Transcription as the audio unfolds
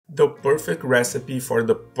The perfect recipe for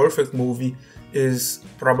the perfect movie is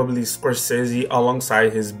probably Scorsese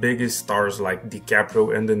alongside his biggest stars like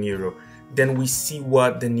DiCaprio and De Niro. Then we see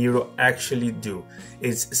what De Niro actually do.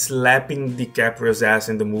 It's slapping DiCaprio's ass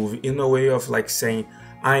in the movie in a way of like saying,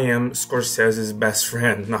 I am Scorsese's best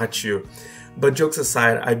friend, not you. But jokes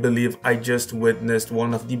aside, I believe I just witnessed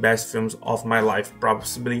one of the best films of my life,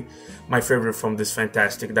 possibly my favorite from this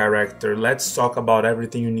fantastic director. Let's talk about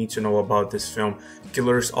everything you need to know about this film,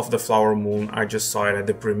 Killers of the Flower Moon. I just saw it at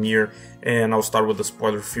the premiere, and I'll start with a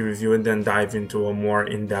spoiler-free review and then dive into a more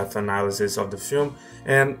in-depth analysis of the film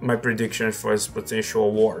and my predictions for its potential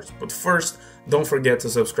awards. But first, don't forget to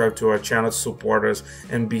subscribe to our channel to support us,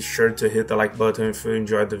 and be sure to hit the like button if you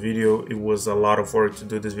enjoyed the video. It was a lot of work to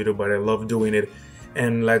do this video, but I love doing it.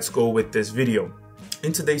 And let's go with this video.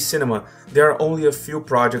 In today's cinema, there are only a few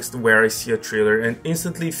projects where I see a trailer and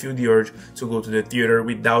instantly feel the urge to go to the theater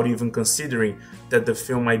without even considering that the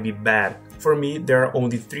film might be bad. For me, there are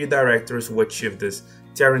only 3 directors who achieve this: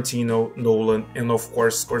 Tarantino, Nolan, and of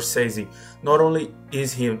course Scorsese. Not only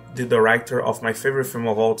is he the director of my favorite film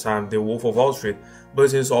of all time, The Wolf of Wall Street,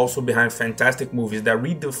 but he's also behind fantastic movies that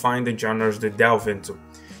redefine the genres they delve into.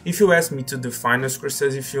 If you ask me to define a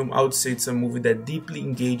Scorsese film, I would say it's a movie that deeply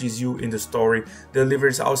engages you in the story,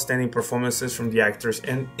 delivers outstanding performances from the actors,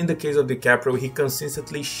 and in the case of DiCaprio, he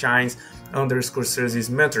consistently shines under Scorsese's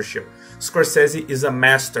mentorship. Scorsese is a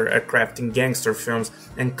master at crafting gangster films,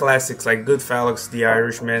 and classics like Goodfellas, The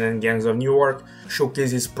Irishman, and Gangs of New York showcase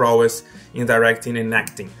his prowess in directing and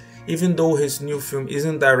acting. Even though his new film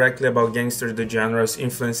isn't directly about gangsters, the genre's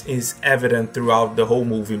influence is evident throughout the whole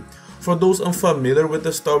movie. For those unfamiliar with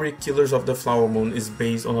the story, Killers of the Flower Moon is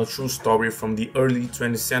based on a true story from the early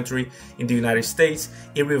 20th century in the United States.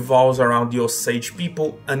 It revolves around the Osage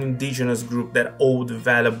people, an indigenous group that owned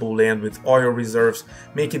valuable land with oil reserves,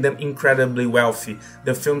 making them incredibly wealthy.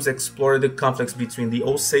 The films explore the conflicts between the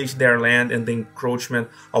Osage, their land, and the encroachment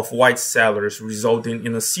of white settlers, resulting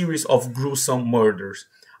in a series of gruesome murders.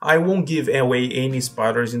 I won't give away any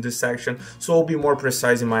spoilers in this section, so I'll be more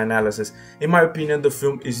precise in my analysis. In my opinion, the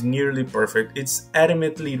film is nearly perfect. It's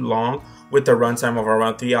adamantly long, with a runtime of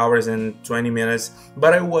around 3 hours and 20 minutes,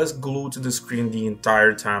 but I was glued to the screen the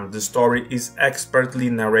entire time. The story is expertly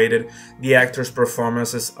narrated, the actors'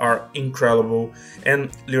 performances are incredible, and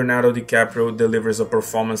Leonardo DiCaprio delivers a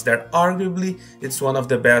performance that arguably it's one of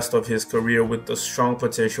the best of his career, with a strong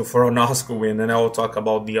potential for an Oscar win, and I will talk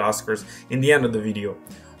about the Oscars in the end of the video.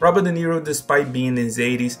 Robert De Niro, despite being in his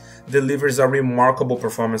 80s, delivers a remarkable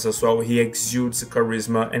performance as well. He exudes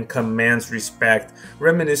charisma and commands respect,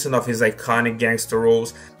 reminiscent of his iconic gangster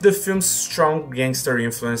roles. The film's strong gangster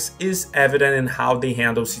influence is evident in how they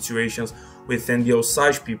handle situations within the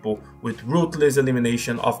Osage people, with ruthless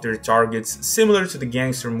elimination of their targets, similar to the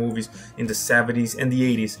gangster movies in the 70s and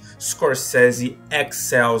the 80s. Scorsese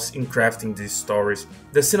excels in crafting these stories.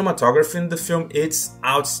 The cinematography in the film is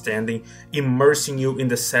outstanding, immersing you in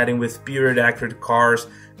the setting with period-accurate cars,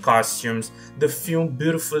 costumes. The film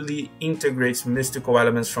beautifully integrates mystical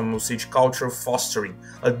elements from Osage culture, fostering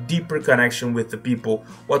a deeper connection with the people.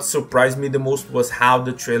 What surprised me the most was how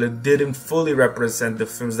the trailer didn't fully represent the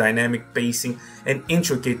film's dynamic pacing and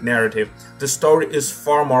intricate narrative. The story is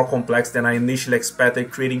far more complex than I initially expected,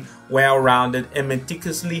 creating well-rounded and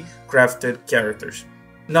meticulously crafted characters.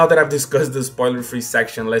 Now that I've discussed the spoiler-free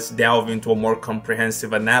section, let's delve into a more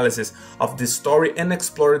comprehensive analysis of this story and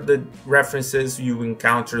explore the references you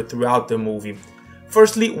encounter throughout the movie.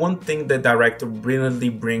 Firstly, one thing the director brilliantly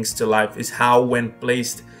brings to life is how, when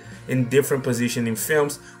placed in different positions in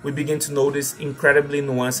films, we begin to notice incredibly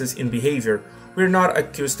nuances in behavior. We're not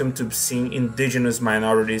accustomed to seeing indigenous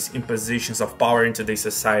minorities in positions of power in today's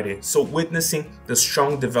society, so witnessing the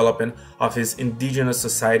strong development of his indigenous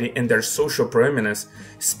society and their social preeminence,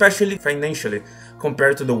 especially financially,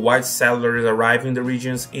 compared to the white settlers arriving in the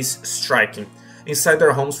regions, is striking. Inside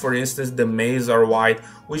their homes, for instance, the maids are white,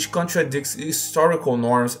 which contradicts historical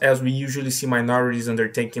norms, as we usually see minorities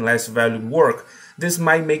undertaking less valued work. This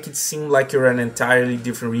might make it seem like you're an entirely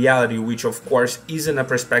different reality, which of course isn't a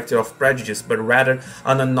perspective of prejudice, but rather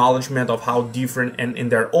an acknowledgement of how different and in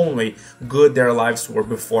their own way good their lives were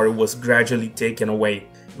before it was gradually taken away.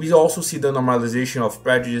 We also see the normalization of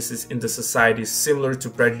prejudices in the society, similar to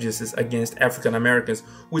prejudices against African Americans,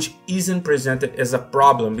 which isn't presented as a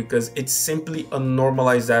problem because it's simply a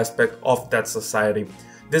normalized aspect of that society.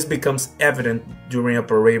 This becomes evident during a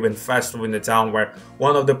parade and festival in the town where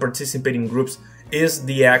one of the participating groups is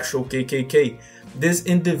the actual KKK. These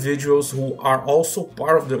individuals, who are also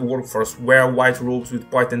part of the workforce, wear white robes with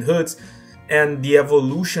pointed hoods, and the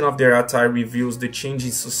evolution of their attire reveals the change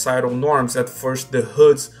in societal norms. At first, the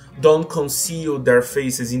hoods don't conceal their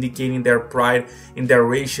faces, indicating their pride in their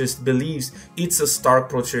racist beliefs. It's a stark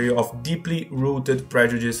portrayal of deeply rooted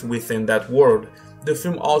prejudice within that world. The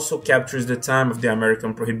film also captures the time of the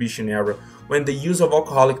American Prohibition era, when the use of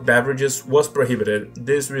alcoholic beverages was prohibited.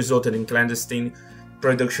 This resulted in clandestine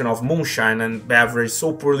production of moonshine and beverage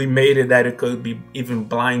so poorly made that it could even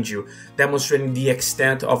blind you, demonstrating the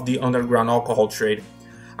extent of the underground alcohol trade.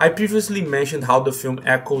 I previously mentioned how the film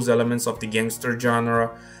echoes elements of the gangster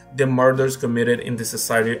genre. The murders committed in the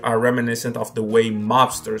society are reminiscent of the way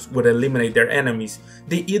mobsters would eliminate their enemies.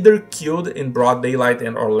 They either killed in broad daylight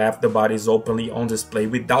and or left the bodies openly on display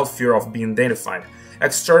without fear of being identified.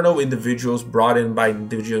 External individuals brought in by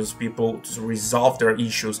indigenous people to resolve their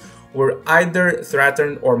issues were either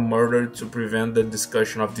threatened or murdered to prevent the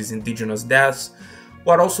discussion of these indigenous deaths.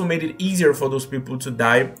 What also made it easier for those people to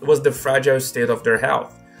die was the fragile state of their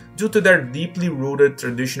health. Due to their deeply rooted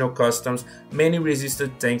traditional customs, many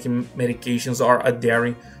resisted taking medications or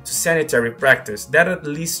adhering to sanitary practice that at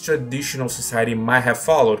least traditional society might have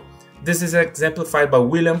followed. This is exemplified by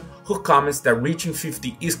William, who comments that reaching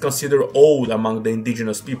 50 is considered old among the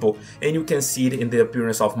indigenous people, and you can see it in the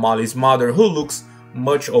appearance of Molly's mother, who looks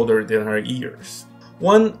much older than her years.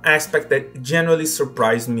 One aspect that genuinely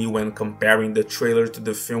surprised me when comparing the trailer to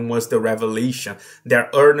the film was the revelation that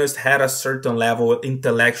Ernest had a certain level of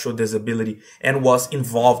intellectual disability and was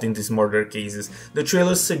involved in these murder cases. The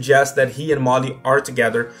trailer suggests that he and Molly are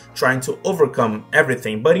together trying to overcome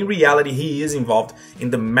everything, but in reality he is involved in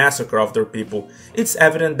the massacre of their people. It's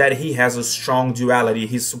evident that he has a strong duality.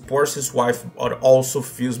 He supports his wife but also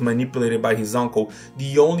feels manipulated by his uncle,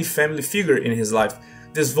 the only family figure in his life.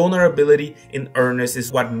 This vulnerability in Ernest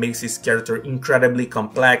is what makes his character incredibly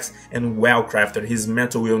complex and well-crafted. His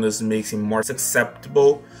mental illness makes him more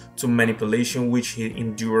susceptible to manipulation, which he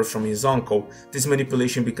endures from his uncle. This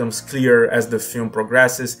manipulation becomes clearer as the film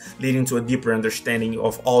progresses, leading to a deeper understanding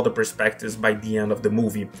of all the perspectives by the end of the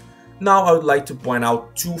movie. Now I would like to point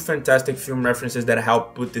out two fantastic film references that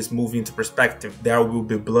help put this movie into perspective: There Will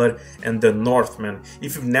Be Blood and The Northman.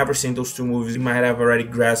 If you've never seen those two movies, you might have already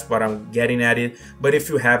grasped what I'm getting at it, but if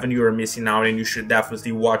you haven't, you are missing out and you should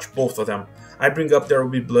definitely watch both of them. I bring up There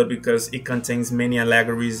Will Be Blood because it contains many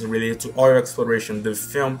allegories related to oil exploration. The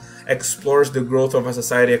film explores the growth of a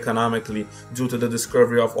society economically due to the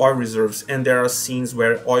discovery of oil reserves, and there are scenes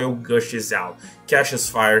where oil gushes out, catches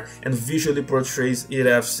fire, and visually portrays it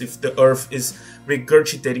as if the earth is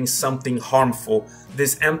regurgitating something harmful.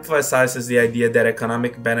 This emphasizes the idea that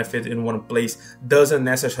economic benefit in one place doesn't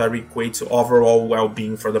necessarily equate to overall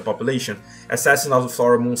well-being for the population. Assassin of the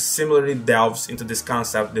Flower Moon similarly delves into this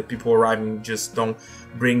concept that people arriving just don't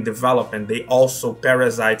bring development, they also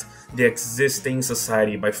parasite the existing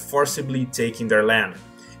society by forcibly taking their land.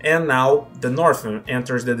 And now, The Northman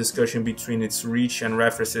enters the discussion between its reach and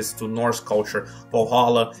references to Norse culture,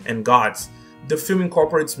 Valhalla, and gods. The film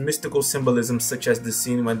incorporates mystical symbolism such as the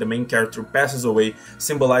scene when the main character passes away,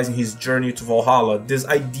 symbolizing his journey to Valhalla. This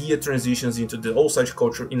idea transitions into the Osage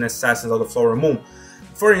culture in Assassins of the Flower Moon.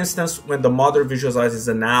 For instance, when the mother visualizes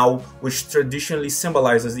an owl, which traditionally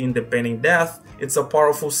symbolizes impending death, it's a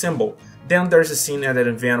powerful symbol. Then there's a scene at an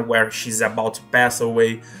event where she's about to pass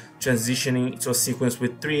away, transitioning to a sequence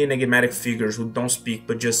with three enigmatic figures who don't speak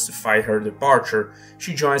but justify her departure.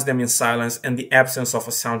 She joins them in silence, and the absence of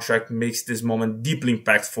a soundtrack makes this moment deeply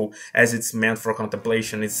impactful as it's meant for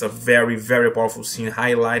contemplation. It's a very, very powerful scene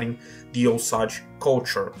highlighting the Osage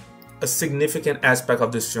culture. A significant aspect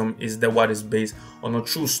of this film is that what is based on a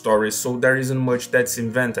true story, so there isn't much that's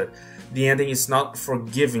invented. The ending is not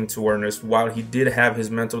forgiving to Ernest. While he did have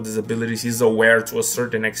his mental disabilities, he's aware to a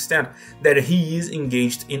certain extent that he is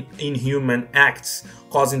engaged in inhuman acts,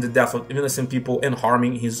 causing the death of innocent people and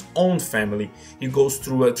harming his own family. He goes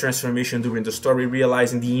through a transformation during the story,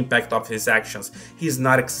 realizing the impact of his actions. He's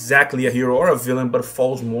not exactly a hero or a villain, but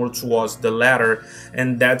falls more towards the latter,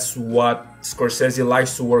 and that's what Scorcese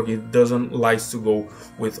likes to work. He doesn't like to go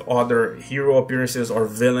with other hero appearances or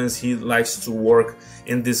villains. He likes to work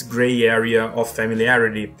in this gray area of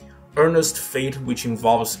familiarity. Ernest's fate, which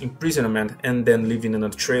involves imprisonment and then living in a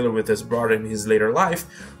trailer with his brother in his later life,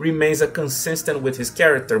 remains consistent with his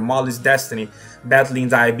character. Molly's destiny, battling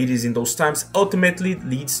diabetes in those times, ultimately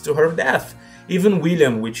leads to her death. Even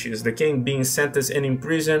William, which is the king, being sentenced and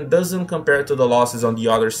imprisoned, doesn't compare to the losses on the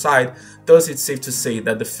other side. Thus, it's safe to say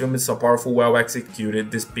that the film is a powerful,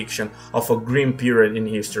 well-executed depiction of a grim period in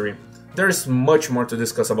history. There's much more to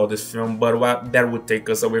discuss about this film, but that would take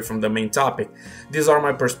us away from the main topic. These are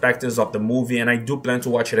my perspectives of the movie, and I do plan to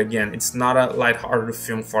watch it again. It's not a light-hearted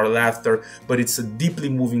film for laughter, but it's a deeply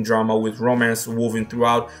moving drama with romance woven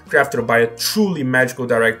throughout, crafted by a truly magical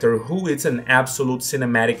director who is an absolute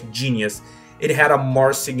cinematic genius. It had a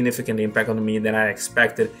more significant impact on me than I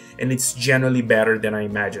expected, and it's generally better than I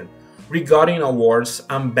imagined. Regarding awards,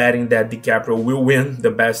 I'm betting that DiCaprio will win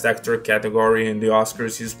the Best Actor category in the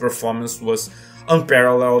Oscars. His performance was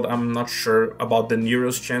unparalleled. I'm not sure about De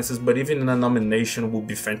Niro's chances, but even a nomination would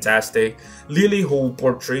be fantastic. Lily, who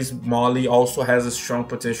portrays Molly, also has a strong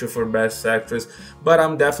potential for Best Actress, but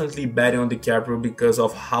I'm definitely betting on DiCaprio because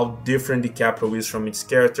of how different DiCaprio is from his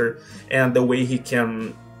character and the way he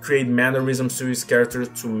can create mannerisms to his character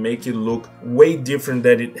to make it look way different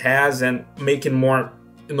than it has and make it more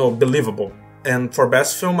believable. And for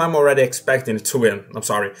Best Film, I'm already expecting it to win. I'm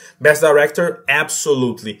sorry. Best Director,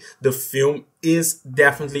 absolutely. The film is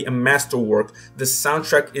definitely a masterwork. The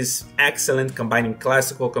soundtrack is excellent, combining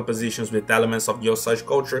classical compositions with elements of the Osage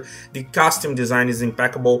culture. The costume design is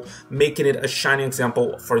impeccable, making it a shining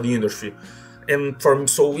example for the industry.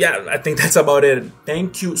 So yeah, I think that's about it.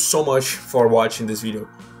 Thank you so much for watching this video.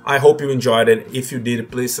 I hope you enjoyed it. If you did,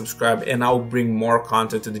 please subscribe and I'll bring more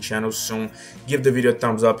content to the channel soon. Give the video a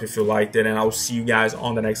thumbs up if you liked it, and I'll see you guys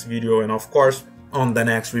on the next video and of course on the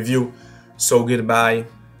next review. So goodbye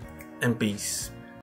and peace.